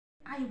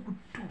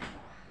would do,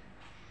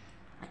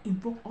 I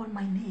invoke all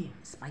my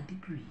names, my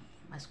degree,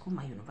 my school,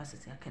 my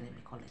university,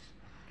 academy, college,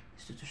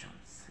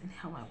 institutions,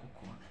 anyhow I will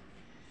call them,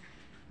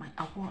 my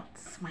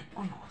awards, my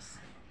honors,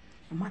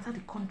 no matter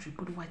the country,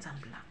 both white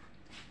and black,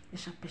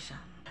 Asia, Pesha.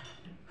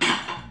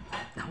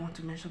 I want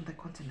to mention the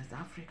continents,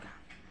 Africa,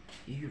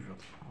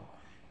 Europe,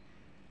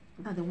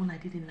 whether the one I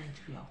did in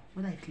Nigeria,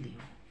 whether Italy,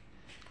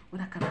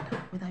 whether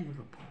Canada, whether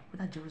Europe,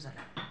 whether Jerusalem,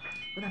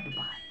 whether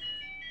Dubai,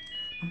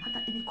 no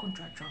matter any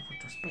country I travel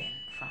to, Spain,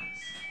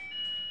 France,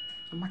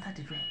 no matter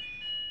the realm,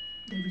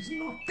 there is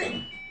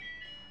nothing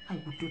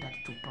I would do that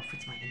to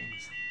profit my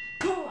enemies.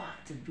 Go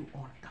till you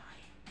all die.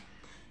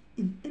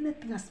 In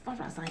anything as far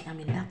as I am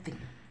in that thing,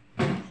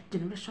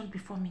 generation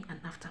before me and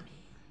after me,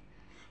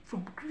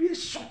 from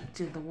creation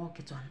till the world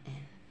gets to an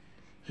end,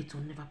 it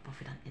will never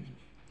profit an enemy.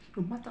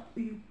 No matter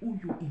who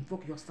you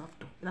invoke yourself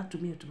to, whether to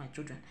me or to my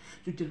children,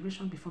 your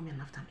generation before me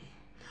and after me.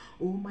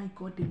 Oh my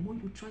God, the more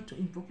you try to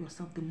invoke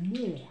yourself, the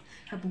more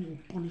heaven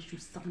will punish you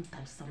 7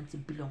 times 70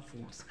 billion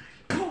folds.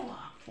 Power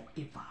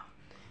forever.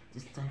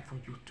 It's time for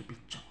you to be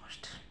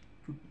judged.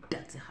 You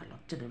dirty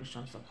harlot,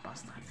 generations of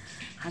bastards.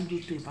 Hand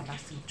you to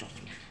everlasting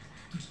judgment.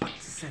 But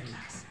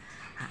sinners,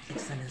 Her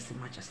Excellency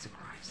Majesty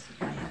Christ,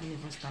 I haven't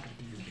even started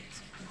you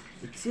yet.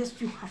 The tears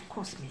you have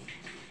caused me,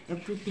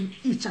 everything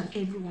each and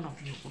every one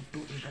of you will do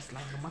in this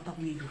life, no matter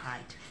where you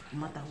hide, no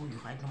matter who you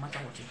hide, no matter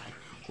what you hide,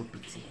 will be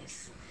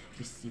tears.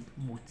 Receive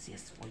more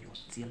tears for you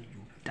till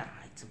you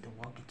die, till the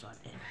world gets to an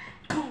end.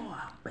 Poor,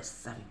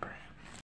 best